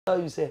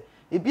you say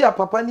ebi a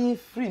papa ni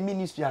free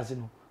ministry ase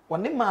no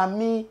woni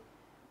maami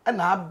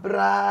na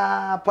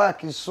abra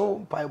park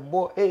so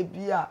paibo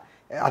ebi a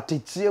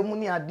atetie mu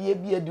ni ade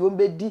ebi de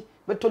ombedi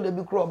beto da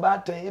bi kro ba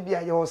atan ebi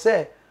a ye ho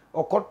say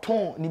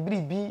okoton ni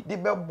biribi de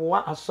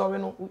beboa asore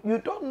no. You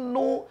don't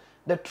know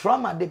the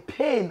trauma, the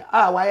pain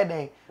why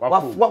den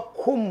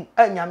wakom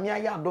anyame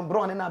aya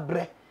adombro ne na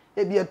bre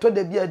ebi eto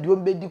da bi de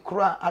ombedi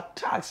kro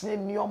attacks ne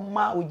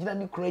nioma ogina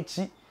ni kro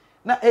achi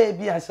na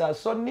ebi asa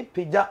so ni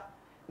peja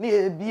ni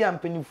ebi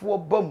ampanifuo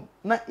bom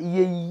na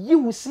ye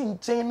yiwu si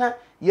nchen na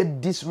ye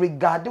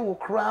disregard wo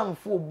kra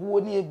mfo buo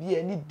ni ebi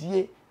ani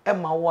die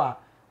ema wo a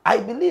I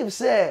believe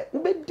say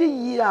ubedi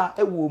yi a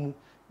ewo mu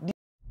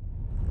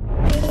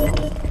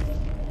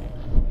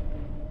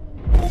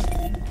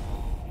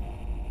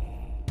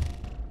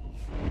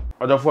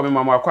Odofo me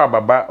mama akwa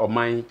baba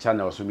oman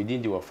channel so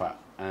medindi wofa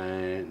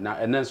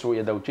na enen so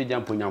ye da utwegya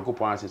mpo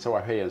Nyankopon ase se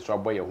wa hwe ye nso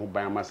aboye ho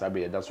ban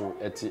amasabe ye da so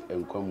eti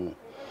enkwamu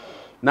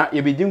na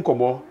ye bedi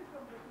nkomo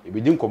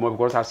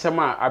because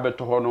asema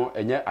abeto ho no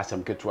enye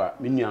asem ketua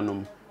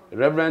menuanom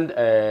Reverend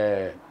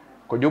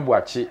Kwadwo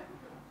Boakye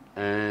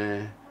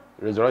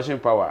Resurrection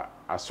Power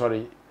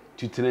asori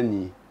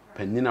tutenani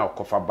panina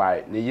okofa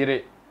bai ne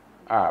yire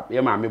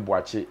ye maame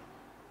Boakye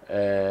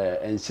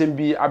ensem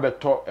bi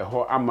abeto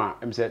eho ama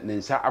emse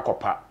nensa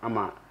akopa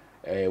ama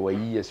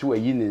wayi yesi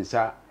wayi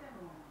nensa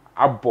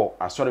abo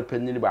asori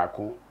panini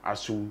baako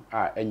asum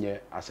enye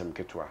asem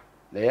ketua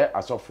na ye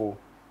asofo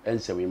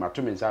ensem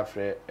mato mensa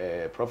afre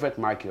Prophet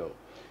Michael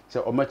se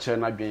omache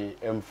na dwen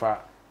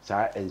emfa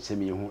sa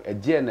ensem yi ho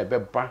ede na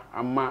beba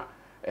ama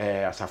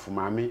asafo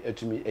maame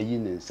etumi eyi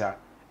nensa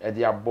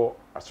ede abo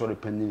asori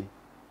panini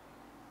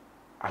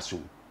asum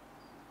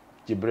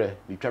jibre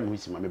bitwa me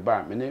husima me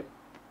ba me ne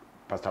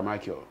Pastor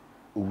Michael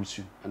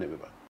owusu ana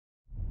beba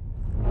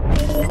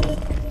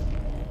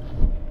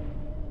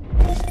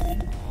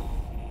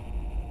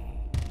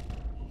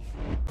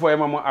for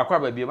mama akwa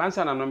ba bi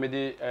mansa na no me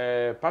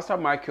de Pastor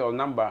Michael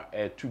number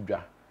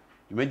tudwa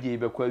imedi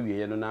be kwa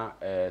wiye no na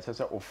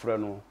sese ofre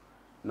no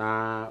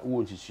na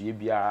wo nsusuye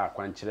bia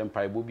akwankyere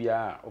mpaebo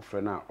bia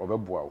ofre na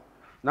obeboa wo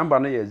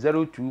number no ye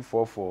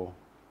 0244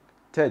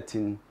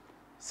 13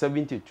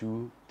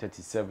 72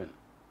 37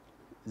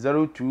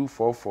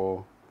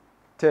 0244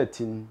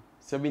 13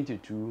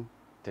 72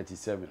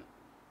 37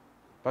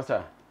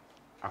 Pastor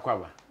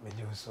akwaba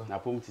mejuso na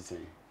pom ti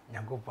sen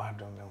Nyankopon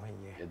adom me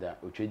hoye eda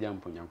otwegya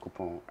mpo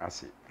Nyankopon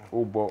ase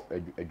obo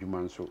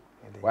adwuma nso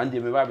wande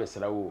me ba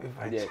besra wo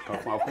de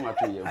kakon akoma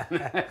to yem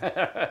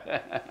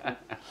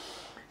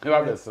me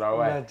ba besra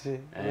wa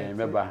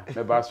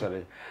meba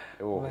sore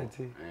wo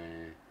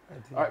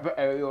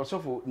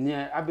osofo ni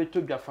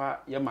abeto dwafa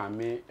ye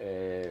maame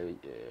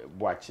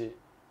Boakye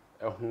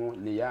eho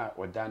ne ya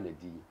oda na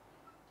di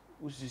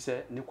usu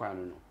se ne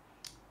kwano no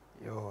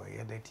yo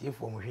ye da tie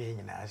fo mo hwe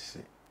nyina ase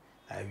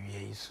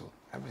awie iso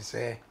abi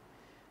se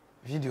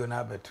video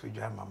na beto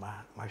dwa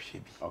mama ma hwe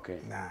bi okay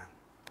na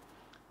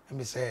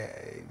abi se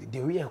the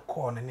we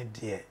call ne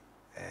de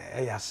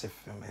ya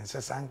sefem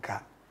ense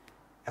sanka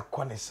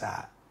ekone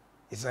sa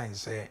isan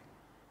se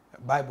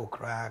bible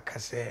kra ka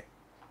se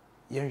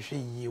yenhwe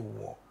yi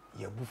wo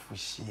ye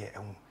bufuhie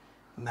ehun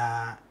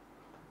na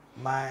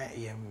ma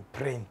yem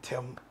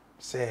printem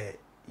se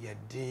ye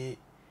de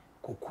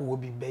kokuo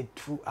bi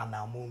betu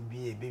anamon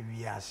bi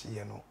ebewi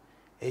ase no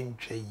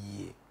entwa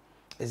yie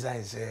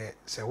esan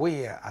se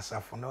we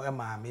asafo no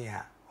emaame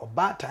a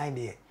oba tan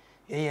de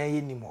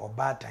ye nim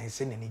oba tan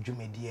se ne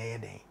dwumadi ye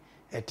den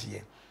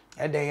etie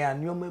eden ya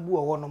nioma bi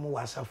wo no mo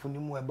wasafo ni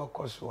mu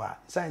ebekoso a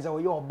esan se wo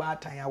ye oba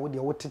tan a wo de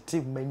wo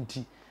tete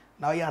manti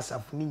na wo ye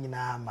asafo ni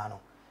nyina ama no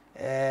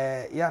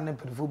ya ne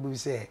pedifo bi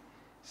se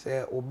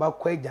oba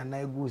kwa agya na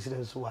egu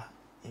sire so a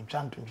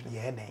entwa ntontwe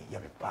ye den ye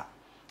pepa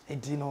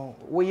enti no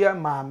wo ye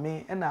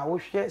maame na wo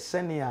hwe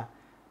senia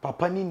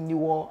papa ni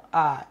niwo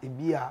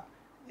ebi a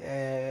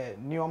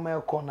nioma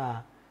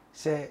ekona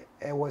se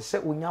wo se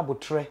onya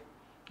botre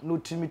no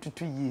timi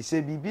tutu yi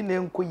se bibi na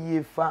enko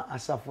yi fa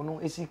asafo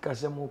no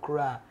esikase mo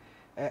kra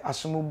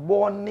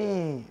asombo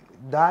ni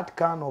that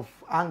kind of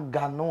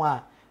anger no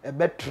a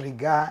ebe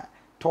trigger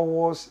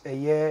towards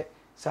eye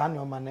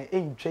sanioma na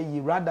entwa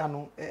yi rather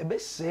no ebe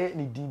se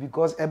ni di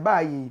because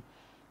eba yi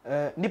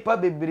nipa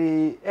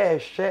bebre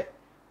hwe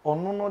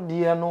ono no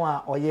de no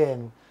a oye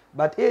no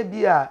but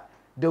ebia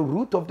the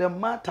root of the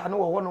matter no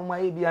wo no ma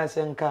ebia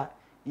senka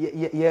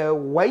ye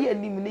why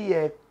anim ni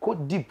ye ko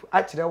deep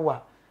akire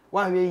wa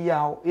we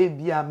ya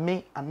ebia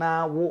me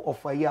ana wo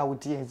ofa ya wo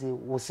tie se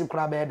wo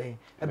sikra be den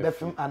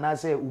ebefim ana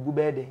se ugu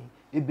be den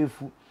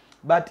ebefu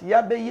but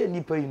ya be ye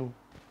nipa yi no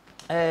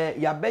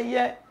ya be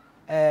ye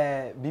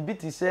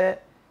bibiti se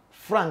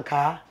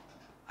franka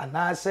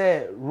ana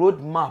se road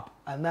map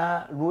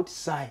ana road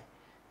sign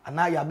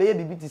ana ya be ye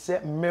bibiti se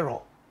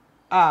mirror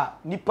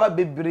nipa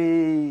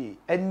bebre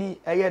ani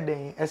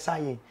eyeden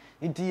esaye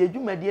nti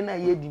yedwumadie na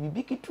ye di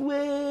bibi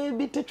kitwe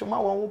bi tetwoma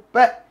won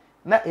pe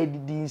na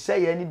edidi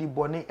nse ye ni di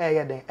bone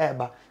eyeden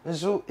eba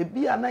nso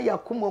ebi ana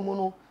yakoma mu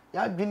no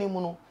ya dwene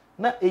mu no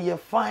na eye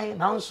fine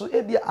na nso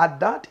ebi at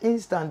that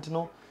instant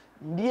no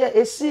dia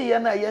esi ya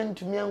na ya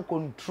ntumi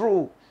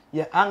control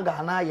your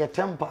anger na your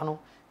temper no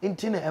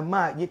intina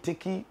ema ye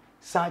take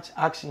such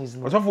actions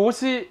no. So for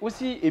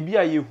wosi ebi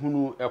a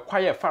yehunu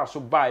ekwaye fa so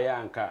ba ya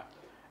anka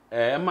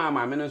ema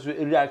maame no so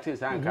react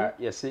say anka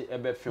yesi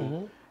ebe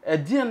film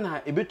die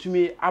na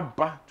ebetumi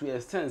aba to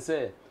extent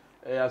say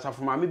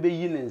asafo maame be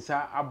yi ne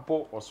nsa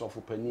abo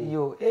osofo pani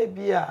yo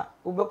ebia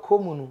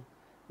obekomu no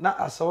na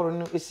asawro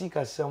no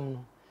esikasam no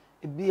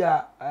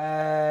ebia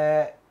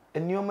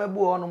enioma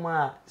bu onum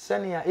a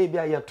senia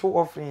ebia yeto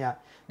offering a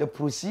the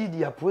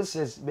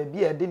process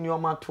baby e de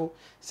nioma to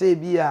say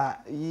ebia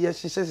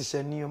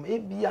yehihye nioma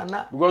ebia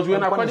na because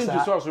when according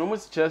to source no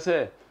must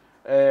say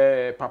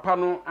papa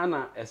no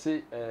ana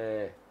ese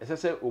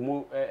se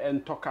omu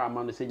entoka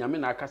ama no se nyame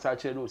na akasa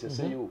kire no se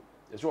yo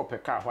ese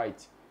opeka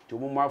white to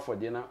omu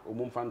afode na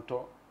omu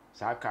mfanto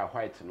sa aka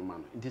white no ma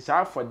no nti sa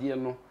afode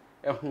no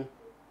eho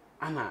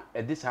ana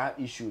edi sa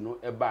issue no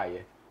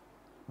ebaaye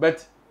but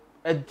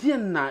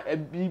edien na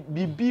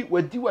bibi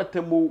wadi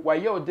watamo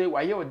waye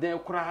ode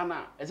kura na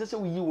ese se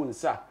wuyi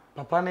wonsa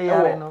papa ne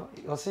yare no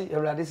o si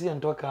ewrade si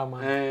entoka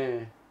ama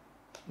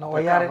na o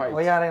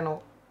yare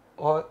no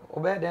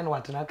obe den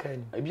watena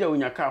kan ebia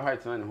onya ka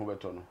white na ne ho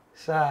beto no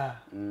sa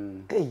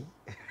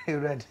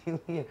ewrade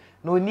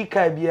no ni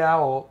ka bia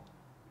o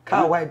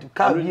ka white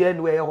ka bia ni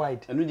we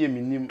white enu je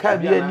minim ka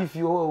bia ni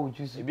fi o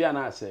juice ebia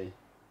na asai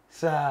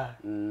sa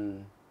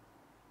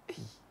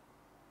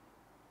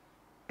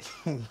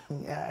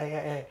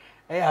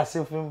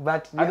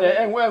but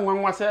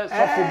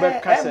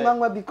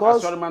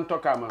because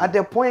at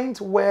the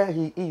point where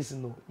he is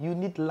no you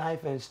need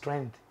life and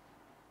strength.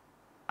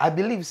 I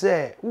believe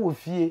say who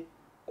fear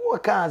who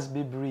cars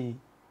be brave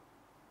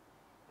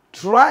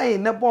try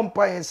na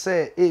bompa and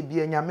say e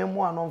bia nyame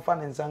mo anon fa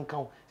ne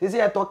nsanka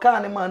say to car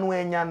ne man no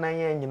enya nan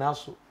nyina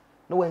so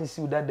no wan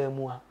see that dem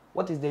a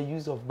what is the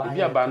use of buying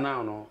bia ba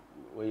now no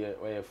we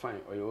fine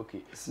we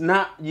okay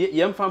na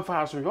ye mfamfa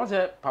ha so you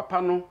say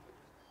papa no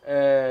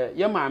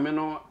ye maame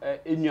no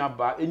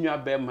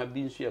enuaba ma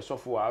bi nso ye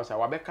sofo wa say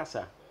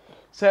wabekasa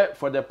say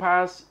for the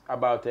past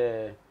about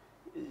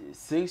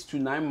 6 to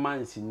 9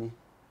 months ni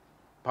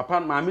papa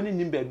maame ni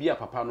nim ba bia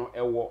papa no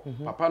ewo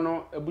papa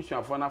no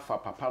abusuafo na fa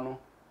papa no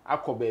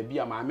akọ ba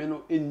bia maame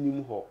no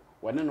ennim ho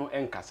wone no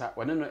enkasa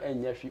wone no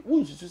enya hwi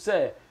wunsusu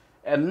say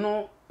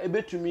eno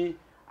ebetumi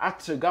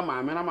atrega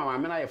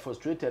maame na ye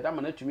frustrated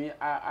ama na tumi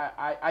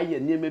aye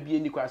niema bi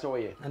eni kwa say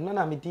woye eno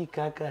na medi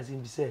kaka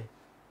sim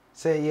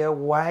say ye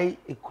why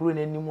ekuro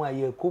nanimu a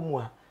ye komu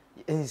a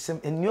ensem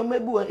enioma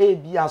bi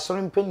bi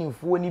asori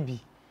mpanimfo ni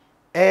bi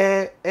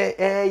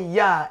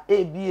ya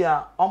bi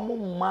a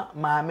omumma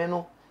maame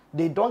no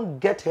they don't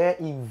get her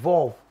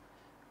involved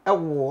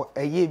ewo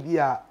ye bi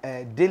a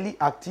daily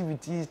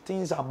activities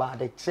things about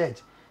the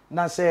church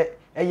na say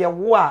ye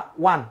wo a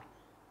one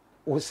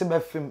o se be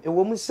film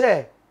ewo mu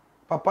say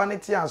papa ne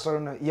ti asori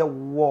no ye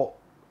wo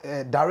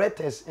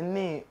directors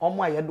ni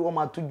omo aye do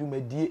omo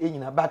atudwumadie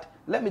enyina but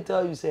let me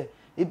tell you say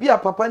ebi a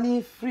papa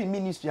ni free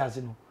ministry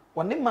ase no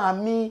woni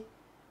maami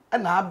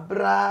na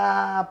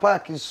abra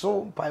park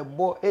so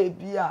paibo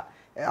ebi a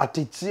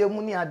atetie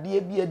mu ni ade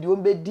ebi de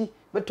ombedi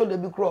beto de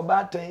bi kro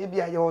ba tan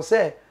ebi a ye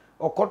say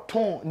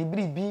okoton ni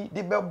biribi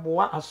de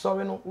beboa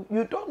asori no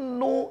you don't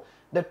know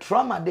the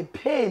trauma the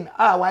pain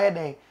why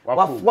den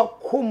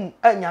wakom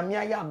anyame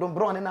aya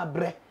adombro ne na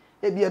bre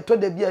ebi eto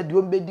de bi de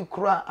ombedi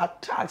kro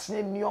attacks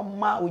ne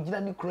nioma ogina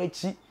ni kro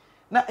achi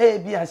na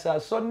ebi asa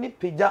so ni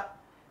peja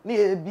ni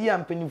ebi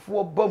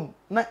ampanifo bam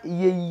na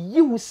ye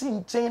yiwusi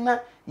nchen na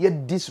ye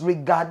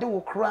disregard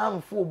wo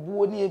crime fo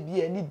buo ni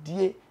ebi ani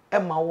die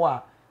ema wo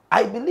a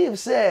I believe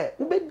say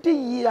ubedi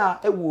yi a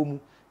ewo mu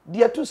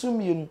die to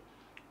sumienu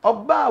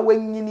oba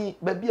wanyini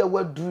ba bia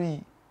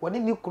waduri woni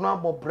ni kunu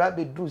abobra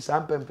be duru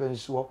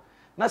sampempensuo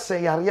na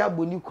se yare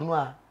aboni kunu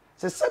a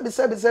se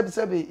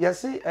sebi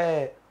yesi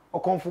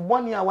okonfo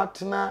boni a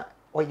watena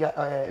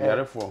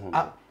yarefo ho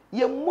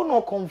ye mu no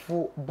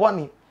okonfo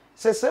boni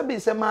se sebi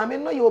se maame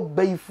no yo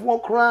baifuo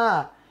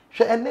kra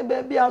hwe ene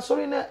ba bia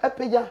asori na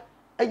apeja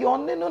eye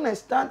onne no na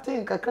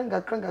starting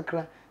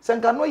kakran se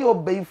nka no yo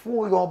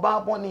baifuo yo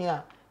ba boni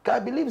a ka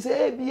believe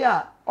say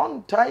bia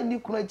on tie ni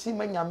kunu achi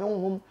manyame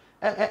honhom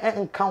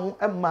nka ho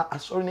emma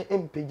asori ne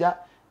empeja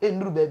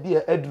enuru ba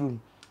bia aduru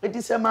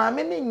eti se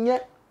maame ne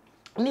nye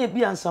na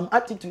bia some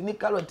attitude ni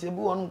character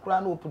bi won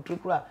kra na oputru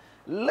kra.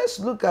 Let's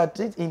look at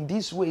it in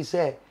this way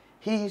say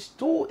she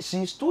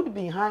stood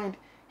behind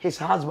his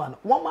husband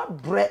woma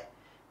bre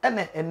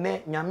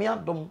ene nyame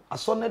adom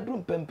aso na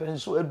duru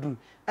pempenso aduru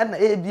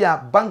ena bia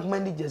bank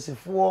managers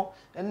fo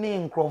ene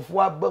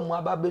nkrofo abamu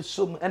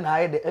ababesom ena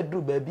aye de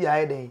aduru ba bia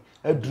aye de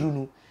aduru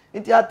no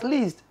it at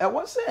least I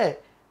was say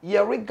ye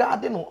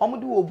regarding no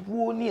omde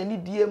obuo ni ani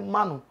die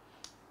ma no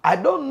I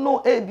don't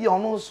know bia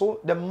ono so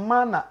the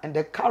manner and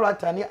the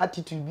character and the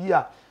attitude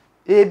bia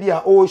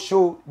o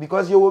show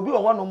because you will be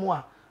on one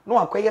more no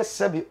akoye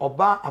sebe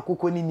oba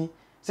akoko nini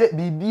say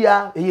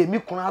bibia mi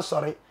kuna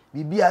asore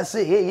bibia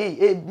say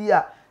hey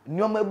bia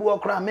nyoma bu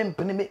okra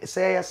mempene me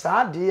say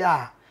saade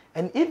a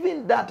and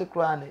even that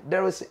kran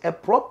there is a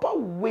proper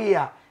way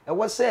I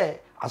was say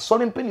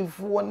asɔre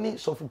mpanimfoɔ ne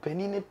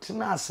sɔfopani ne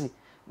tena ase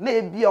na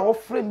ebi a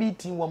ɔfrɛ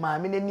meeting wɔ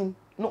maame n'anim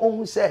na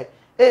ɔhu sɛ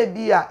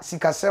ebi a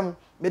sikasɛm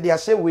me de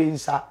ahyɛ wei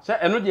nsa sɛ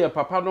ɛno deɛ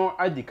papa no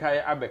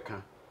adikae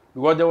abɛka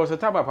because there was a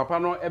time papa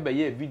no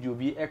ɛbɛyɛ video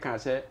bi ɛka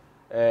sɛ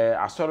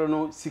asɔre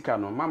no sika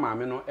no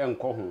maame no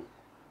ɛnkɔ ho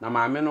na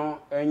maame no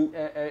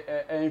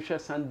ɛnhwɛ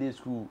Sunday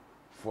school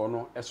for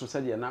no ɛso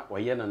sɛ deɛ na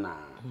ɔyɛ no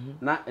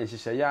na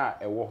nhyehyɛeɛ a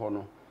ɛwɔ hɔ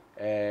no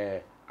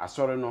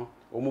asɔre no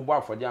omu bo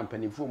afɔde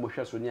ampanimfo omu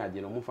hwɛ so ne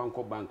ade no omu fa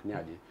nkɔ bank ne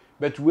ade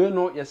but we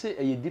no yɛsɛ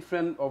ɛyɛ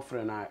different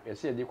offering a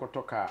yɛsɛ yɛde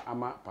kɔtɔ ka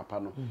ama papa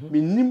no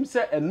menim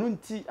sɛ ɛno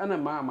nti ana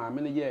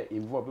maame no yɛ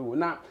involve wo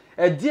na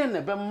ɛdeɛ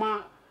na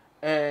bɛma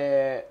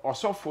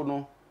ɔsɔfo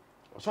no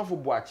ɔsɔfo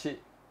Boakye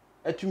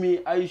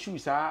atumi ayishu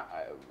saa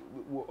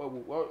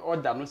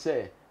order no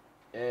sɛ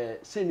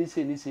seni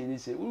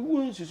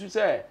wo nsusu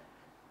sɛ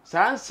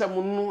saa nsɛm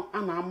no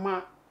ana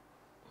ama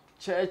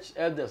church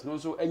elders no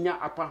so anya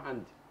upper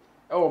hand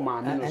ɛwɔ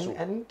maame no so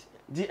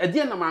di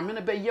ɛdeɛ na maame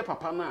no bɛyɛ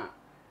papa no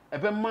a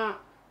ɛbɛma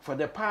for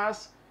the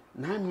past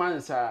 9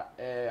 months a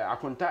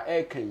akonta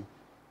ɛkan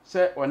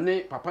sɛ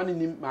ɔne papa no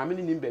nim maame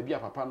no nim baabi a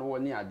papa no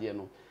wɔ ne adeɛ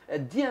no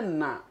ɛdeɛ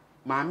na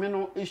maame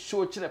no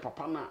show kyerɛ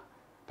papa no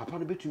papa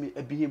no betumi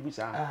abehave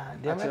saa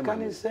deɛ mɛka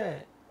ne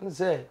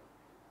sɛ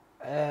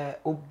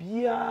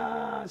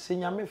obia sɛ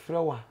nyame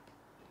frɛ wa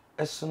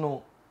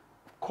ɛsono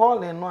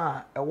calling no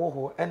a ɛwɔ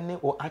hɔ ɛne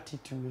o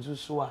attitude nso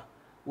so a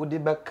wode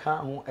bɛka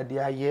ho ɛde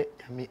ayɛ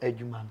nyame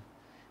adwuma no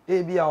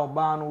ebi a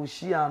ɔbaa no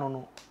ohyia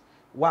no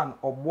one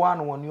ɔboa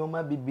no wɔ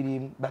nneɛma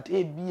bebree but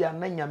ebi a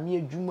na nyame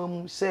adwuma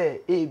mu sɛ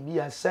ebi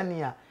a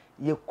sɛnea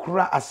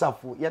yɛkura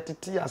asafo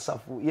yɛtete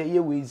asafo yɛyɛ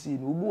wezi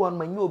no obi wɔ no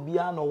manya obi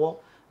a no wɔ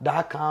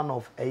that kind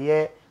of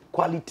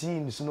quality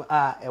nso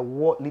a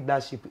ɛwɔ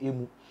leadership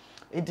emu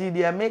nti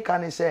deɛ meka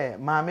ne sɛ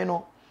maame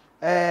no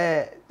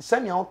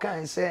sɛnea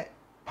ɔka sɛ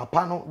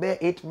papa no be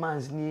 8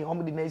 months ni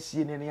omudi na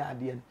sie ne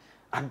ade no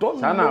I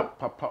don't know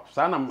papa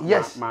sana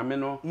maame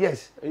no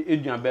yes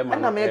eduan be ma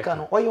na meka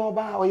no oye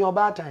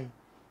oba tan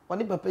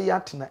oni papa ya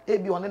tena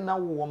ebi oni na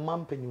wo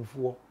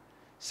mampanimfo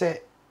sɛ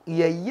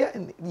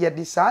ye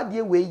de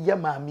saade we ye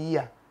maame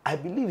ya I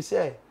believe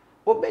say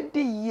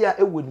obedi yi a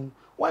ewonu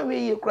wan we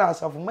ye kura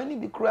asafo mani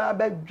bi kura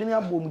ba dwene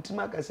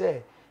abomtima ka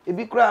sɛ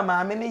ebi kura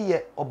maame ne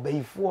ye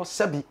obayifo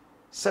sebi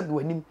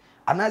wanim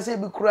anase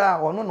ebi kura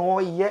ono no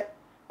ye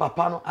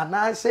papa no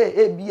anase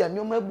ebi a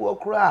nyoma bu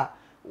okura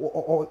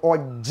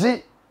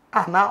oji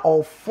ana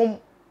ofum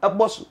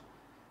eboso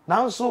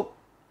nanso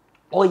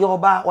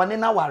oyoba one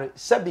na ware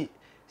sebi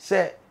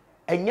se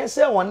enye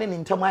se one ne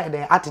ntem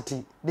ayeden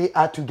atete they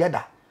are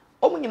together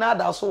omunyina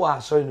da so wa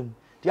asori num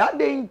ti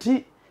ade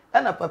nti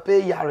na papa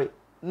yare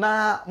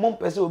na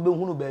mompese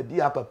obehunu ba bi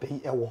a papa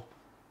yi ewo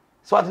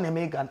so what na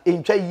American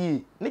entwa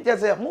yi ne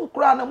kese mu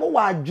kura na mu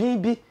wa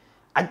adwen bi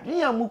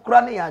adwen a mu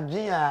kura na ya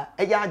adwen a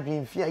eya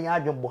adwen fi eya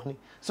adwen boni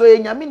so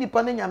enyame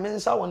nipa na nyame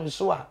nsa won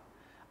so a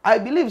I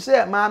believe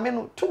say maame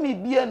no tumi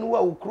bia no wa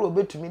okuro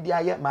betumi di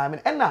aye maame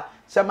no na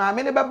se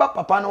maame ne beba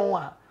papa no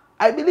a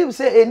I believe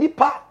say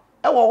enipa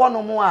e wo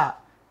hono mo a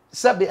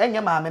sebe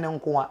enye maame ne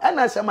nko a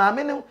na se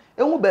maame no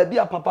ehu ba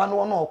bia papa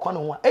no no okọ no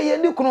ho a eye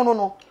ni kunu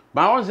no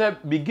ba won say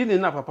beginning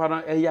na papa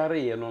no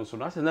eyare ye no so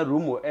no ase na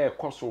room e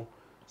koso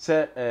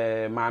se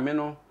maame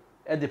no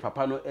e de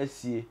papa no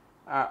asie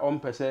a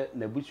ompese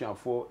na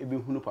busuafo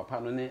ebehunu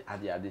papa no ne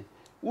ade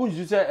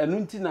wunju se enu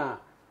nti na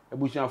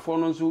abusuafo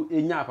no nso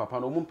enya papa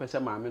no omu mpese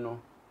maame no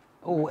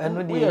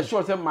enu de we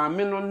sure se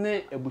maame no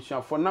ne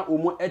abusuafo na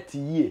omu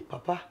atiyie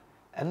papa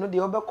enu de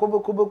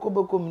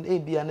obekobekobekobekobom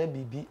ebia na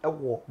bibi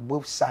ewo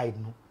both side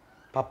no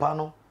papa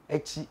no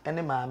echi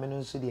ene maame no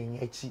nso de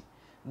enya echi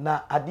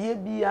na ade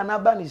bia na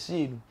ba ne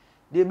sie no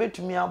de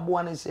betumi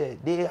aboa ne se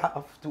they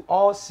have to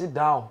all sit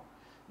down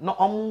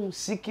no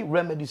seek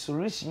remedy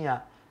solution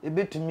a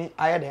ebetumi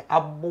ayeden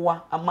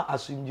aboa ama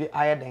asumdwe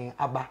ayeden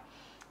aba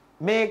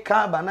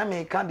meka ba na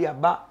meka de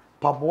aba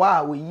paboa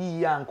a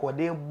oyi ya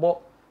nkode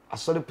bo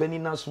asori pani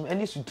na sum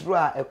ani suturu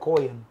a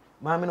ekoye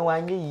maame no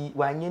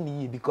wanye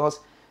ni because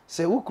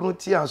se ukunu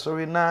ti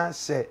asori na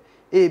se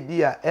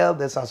ebia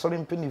elders asori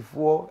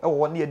mpanifo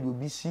ewo na ye de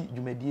obi si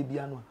dwumadie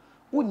bia no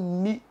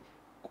unni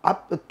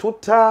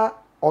total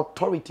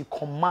authority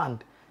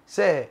command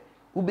se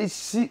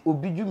ubesi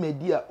obi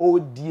dwumadi a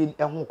odie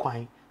ehun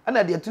kwan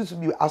ana de atusu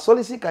bi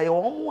asori sika ye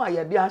omo a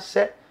ye de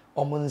ahye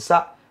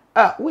omunsa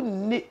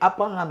unni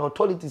upper hand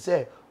authority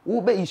say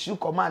wo be issue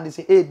command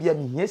say bia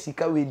me hia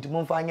sika we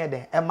ntimo mfa anya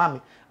den ema me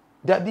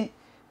dabi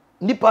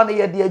nipa na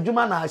ye de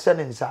adwuma na ahye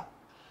ne nsa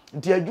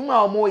nti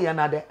adwuma omo ye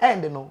na the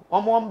end no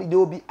omo be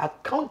dey be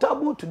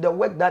accountable to the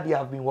work that they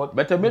have been working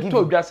but me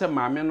to dwa say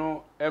maame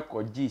no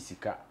ekoji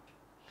sika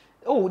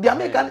the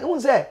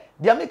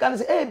American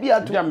say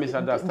bia to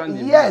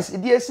misunderstanding yes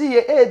they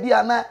see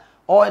bia na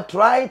or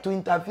try to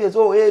interfere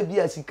so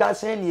bia sika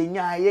sen ye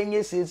nya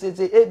ye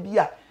se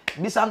bia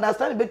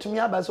misunderstanding betumi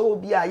aba so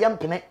obi a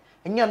yempene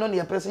enya no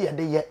ne pese ye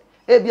de ye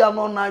ebia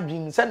no na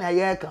adwin se na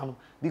ye ka no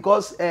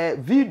because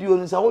video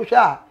no so hwe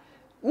a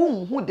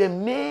who the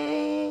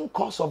main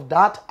cause of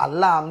that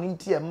alarm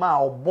nti e ma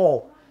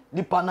obo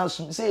nipa na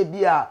say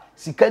bia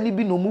sika ni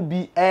bi no mu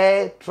bi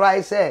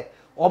try say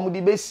omo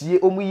di besie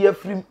omo ye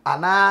frim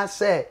ana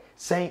say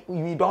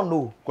we don't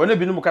know ko na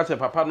bi no ka say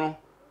papa no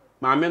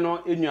maame no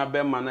enua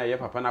be ma na ye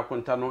papa na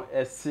konta no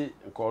esi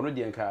ko no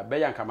de nka be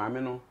ya nka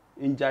maame no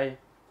njai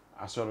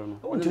asoro no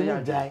won to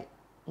njai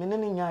me ne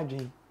nya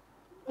adwen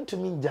won to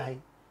njai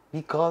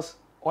because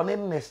on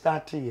in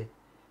start here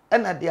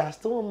and they are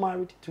still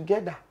married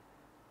together.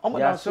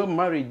 They are still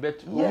married,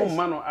 but yes.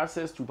 Man no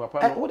access to papa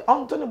no.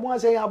 Anthony Kwadwo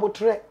say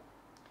abotre.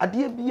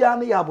 Ade bia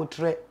na ya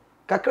abotre.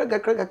 Kakra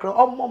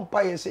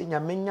mpa ye say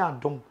nyame nya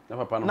adom. Na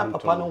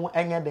papa no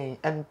enye den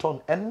enton.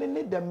 Enne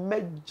ne the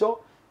major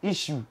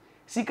issue.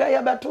 Sika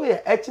ya beto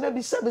ye ekina bi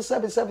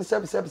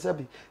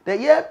sebi. The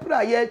year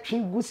pra ye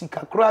twingu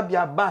sika kra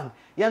bia ban.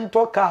 Ye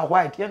nto car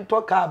white, ye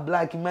nto car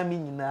black mami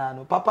nyina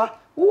no. Papa,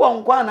 wo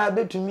nkwa na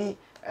betumi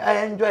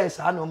enjoy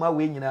sa no ma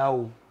we nyina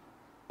o.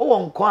 O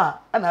nkwa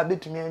ana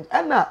betumi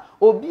ana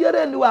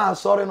obiara ni wa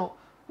asore no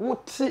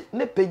wuti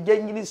ne pegya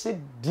nyini se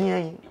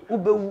dian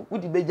ubewu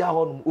udi beja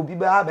ho no obi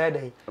be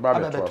abeden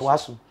abebeto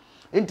aso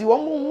enti wo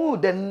mu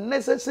the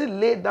necessary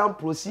lay down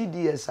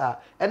procedures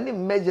any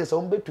measures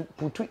on be to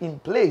put in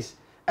place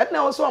and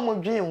now so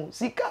am dwen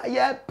sika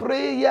ya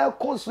pray ya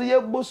konsu ya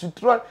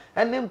bosutra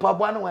ene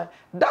mpabo no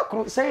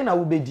dakro say na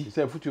wo bedi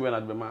say futu we na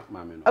de ma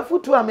maame no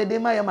afutu amede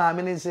ma ya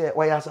maame ne say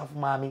wa ya asafo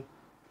maame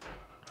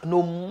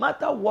no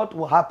matter what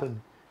will happen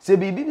say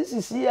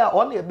BBC here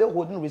on e be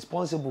holding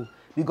responsible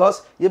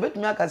because you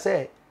betumi aka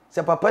say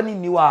papa ni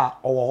niwa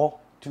owo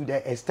to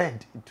the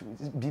extent to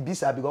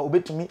BBC because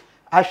obetumi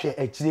ahwe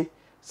akire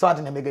so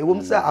at na mega e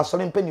wom say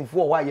asore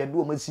mpanifo wa ye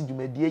do o masi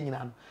dwumadie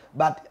nyina no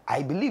but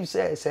I believe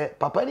say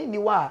papa ni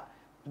niwa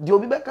the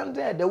obi be kan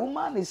the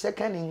woman is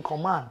second in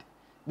command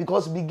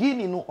because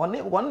beginning no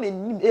one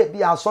e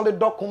be asore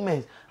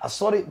document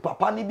asore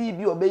papa ni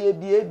bi obeye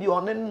bi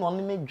one no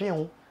ne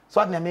dwen so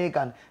at na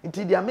American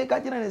until the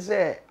American general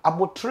say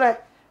abotre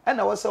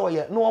and I was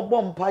say no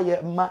obompa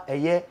ye ma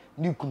eye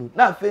nikunu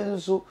na afi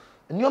nso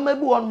nioma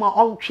bi won ma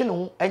ontwe ne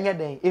ho enye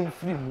den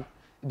emfiri mu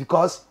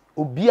because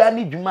obia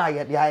ni dwuma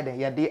ye de aye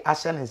den ye de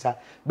ahye ne nsa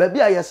ba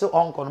bia ye se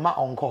onko no ma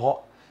onko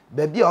ho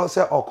ba bia o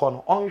se oko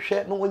no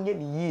onhwe no onye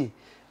ne yie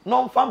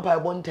no mfa mpa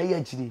ebo ntai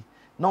akiri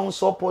no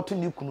support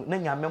nikunu na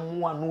nyame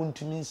moa no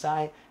ntumi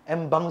nsan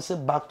emba no se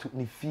back to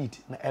the feet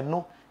na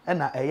eno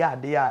na eya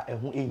ade a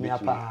ehu ehia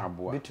pa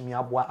betumi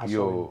aboa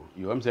aso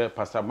yo am say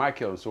Pastor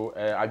Michael so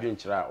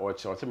adwenkyira o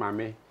che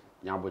maame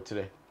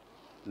nyabotre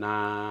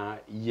na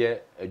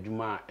ye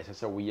adwuma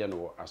esese wo ye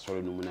no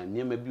asore no mu na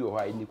niam bi wo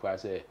ha eni kwa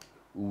se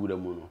uwura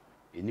mu no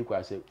eni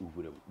kwa se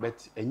uwura mu but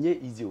enye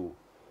easy o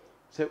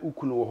se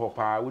ukunu wo ho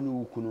pa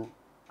woni ukunu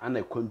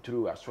ana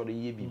control asore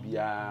ye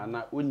bibia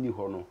na onni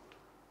ho no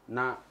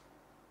na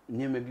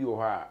niam bi wo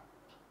ha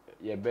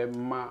ye be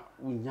ma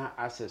unya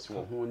access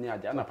wo ho ni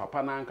ade na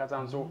papa na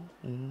nkata nso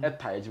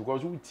etai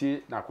because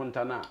utie na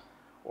konta na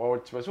o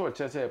tbeso o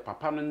chese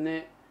papa no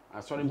ne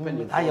asori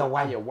mpani aye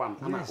one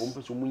ana o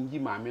mpeso munyi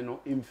maame no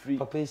emfiri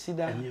papa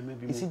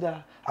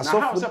isida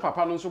asofu se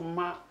papa no nso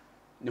ma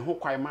ne ho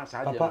kwai ma sa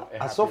ade no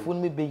asofu no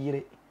me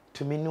beyire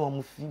to me ne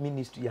o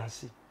ministry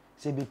ase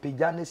se be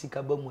peja na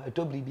sika ba mu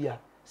etobri bia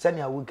se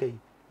ne awokai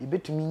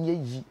ibetumi nye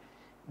yi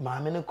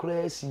maame no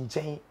kura si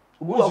nchen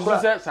ugu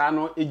se sa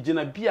no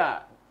ejina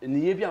bia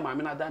niye bia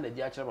maame na da na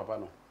di akere papa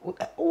no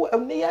o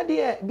niye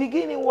de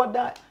beginning what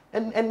that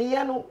and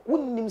niye no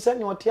wonnim se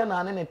ne ote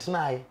na ne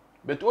tenae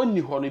but onni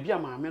ho no bia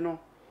maame no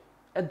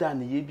eda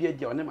niye bia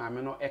dia one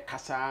maame no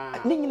ekasa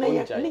ni nyina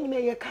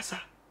ye kasa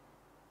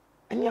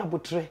eni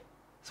abotre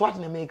so what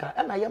na make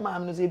na ye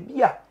maame no se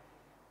bia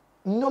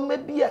nyoma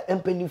bia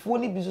empanifo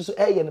ni bi so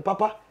eye ne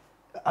papa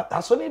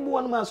aso ne bi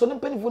won ma so ne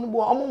empanifo ni bi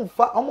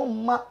omo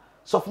ma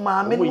sof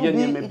maame no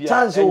bi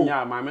chance o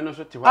maame no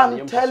so te ho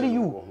I'm telling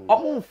you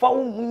omo mfa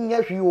nya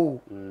hwe o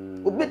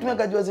obetumi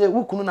ka jo say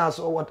wukunu na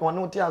so won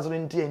wote aso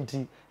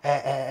nti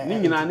ni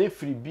nyina na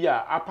free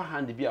bia upper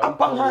hand bia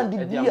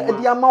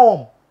edi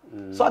amawom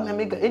so na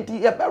make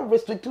enti ye be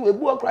restrict to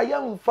ebu okra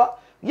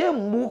ye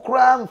mmu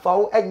kra mfa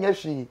wo enya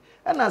hwe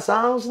na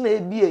sounds na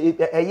ebi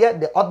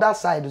the other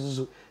side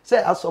so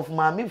say asof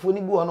maame fo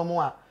ni bi wono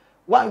mo a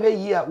wan hwe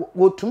yi a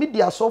wotumi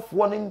di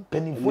asofo ne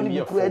mpanifo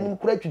ni kura anim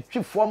kura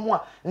twitwifo mo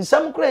a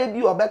nsam kura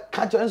ebi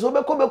obeka cho nso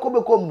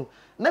bekom no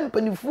na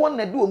mpanifo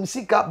na de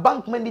omsika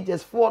bank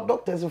managers for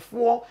doctors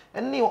for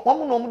ene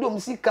omo no de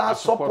omsika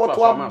support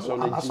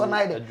amaso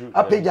na ide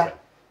apeja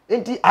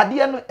enti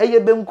ade no eye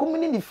benkum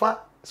ni nifa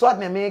so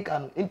ade America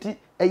no enti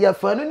eye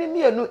fanu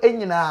ni enu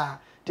enyina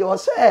te o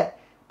se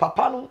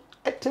papa no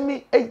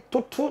etimi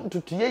totu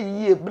ntutuye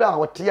yiye bra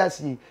wote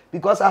ase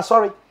because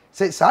sorry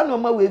say sa no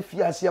ma we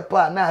fi ase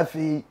pa na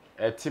afi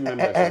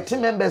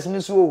team members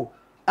ni so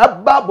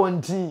abba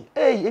bonti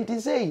enti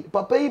say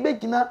papa yi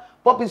begina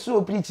papa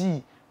so preach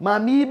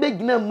mami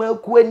begina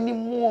maku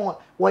animu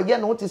wo ye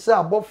no te say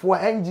abofo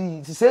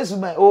NG ti say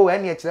suma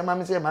ene e kire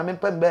mami say mami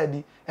pam ba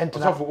bi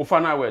entna so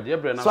ofa na we de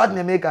bre na so adne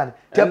American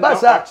te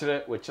basa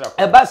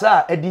e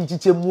basa edi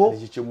nchichemuo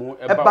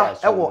eba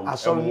ewo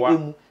asoro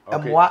emu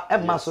emwa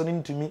emma so ne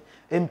ntumi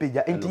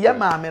empeja enti ye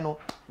maame no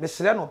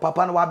mesere no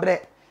papa no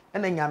wabre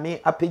ena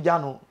nyame apeja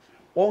no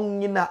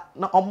onyina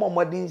na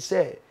omomodin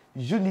say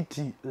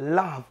unity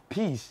love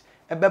peace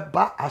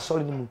ebeba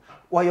asori ni mu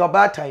wo your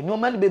bad time no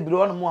man bebre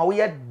ono mu a wo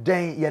ye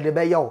den ye de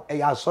be ye o e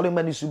ya asori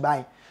mani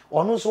suban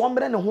ono so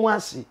wombre ne ho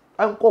ase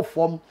enko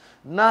fom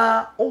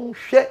na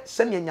onhwe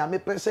se ne nyame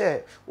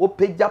pese o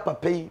peja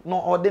papa yi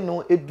no ode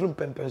no edrum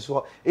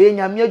pempenso e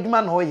nyame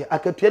adwuma na oye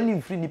akatua ni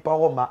mfiri nipa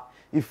wo ma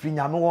ifiri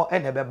nyame wo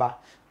ene beba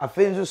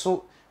afenzo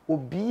so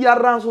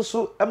obiara nso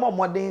so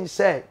emomodin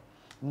say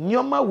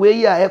nyoma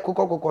we ya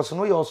ekokokokos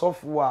no ye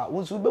osofo a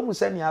wonsu be mu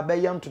sani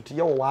abaye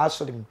ntotoye wo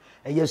asori mu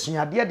eye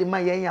suade de ma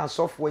yen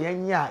asofo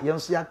yen ya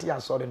yenso yate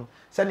asori no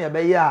sani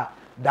abaye a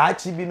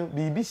daachi bi no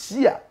bibi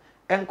sia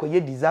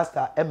enkoye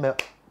disaster eme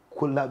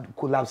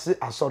collapse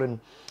asori no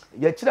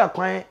ye kira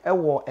kwan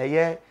ewo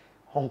eye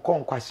Hong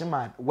Kong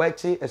Kwashima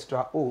Wechi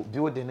Extra O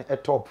building e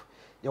top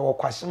ye wo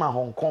Kwashima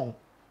Hong Kong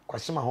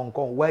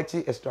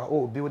Wechi Extra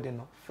O building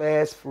no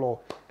first floor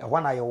e ho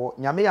na ye wo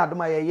nyame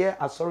adoma ye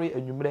asori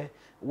anwumre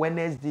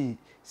Wednesday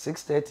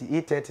 6:30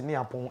 8:30 ni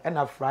apon and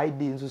a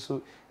Friday nso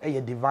so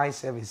e divine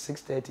service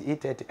 6:30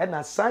 8:30 and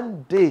a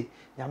Sunday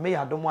nyame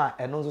yadom a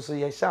eno nso so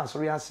ye sha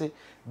asori ase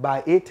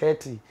by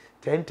 8:30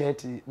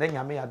 10:30 na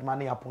nyame yadom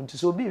na apon nso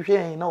so bi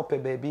hwe na ope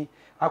baby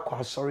akwa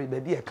asori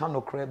baby e kan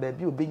okre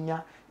baby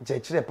obenya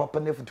nchechire papa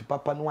na futu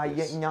papa no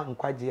aye nya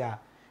nkwaje a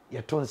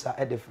ye to nsa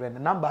e different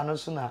number no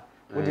so na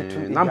odi tu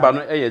number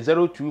no e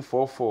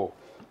 0244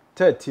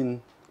 13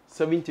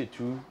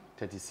 72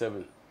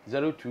 37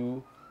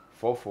 02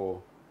 44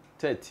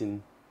 13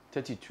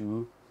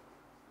 32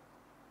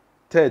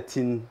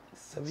 13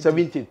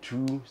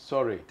 72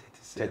 sorry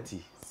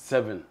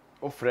 37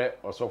 ofre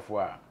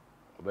osofo a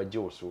obaje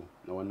oso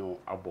na wono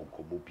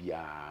abonkobo bia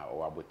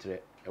o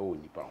abotre e wo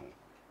nipa ho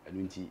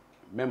enu nti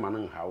mema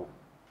nan hawo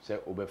se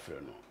obefre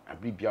no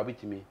abibia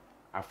obetimi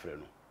afre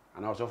no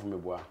ana osofo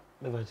meboa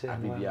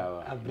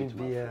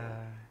abibia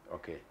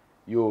okay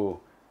yo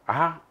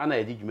aha ana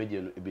yedi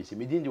dwumadie no ebese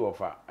medin di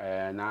wofa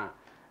na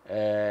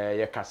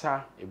ye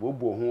kasa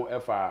ebobo ho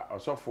efa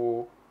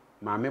osofo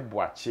maame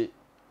boakye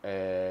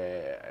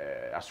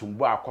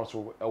asumbo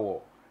akoso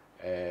ewo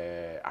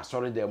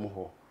asori dem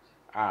ho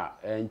a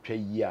entwa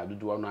yi a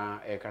dodo no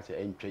e kasa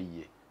entwa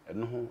yi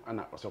eno ho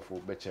ana osofo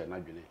beche na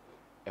dwene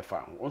efa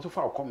ho onso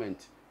fa comment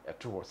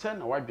eto ho se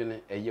na wadwene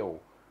eye o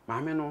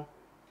maame no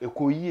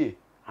ekoyie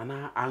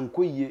ana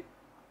ankoyie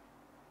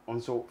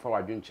onso fa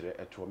wadwene kire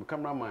eto me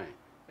cameraman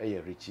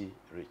eye rich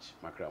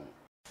makramu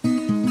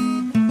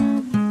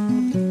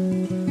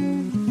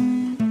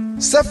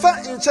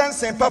Sefa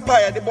inchansen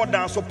papa ya de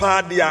bodan so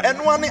paadia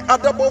eno ane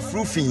adable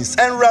fruitings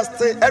and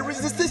rusty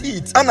resist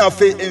heat and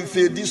afe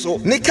enfedi so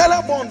ni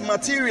color bond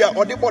material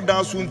or de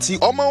bodan so nti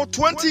omo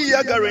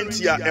 20-year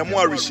guarantee a emo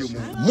arehemu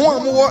mo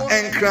amwo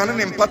enkrane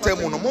ne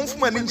mpatamu no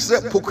momfuma ni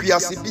kire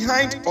pokuase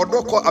behind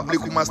odoko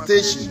ablekuma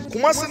station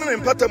kumase ne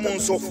mpatamu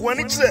nso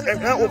fuani kire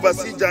enha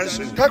overseas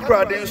junction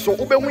takrade nso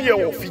ubehu ye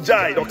wo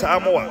fijai Dr.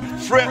 Amoa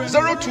free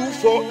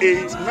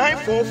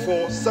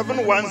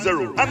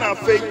 0248944710 and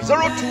afe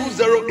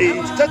 0208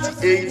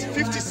 38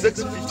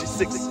 56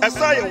 56.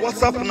 Asaya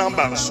WhatsApp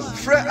number so.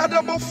 Fred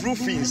Adamo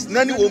Fruitings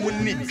nani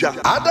omunidja.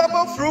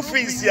 Adamo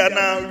Fruitings ya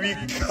na we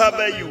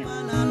cover you.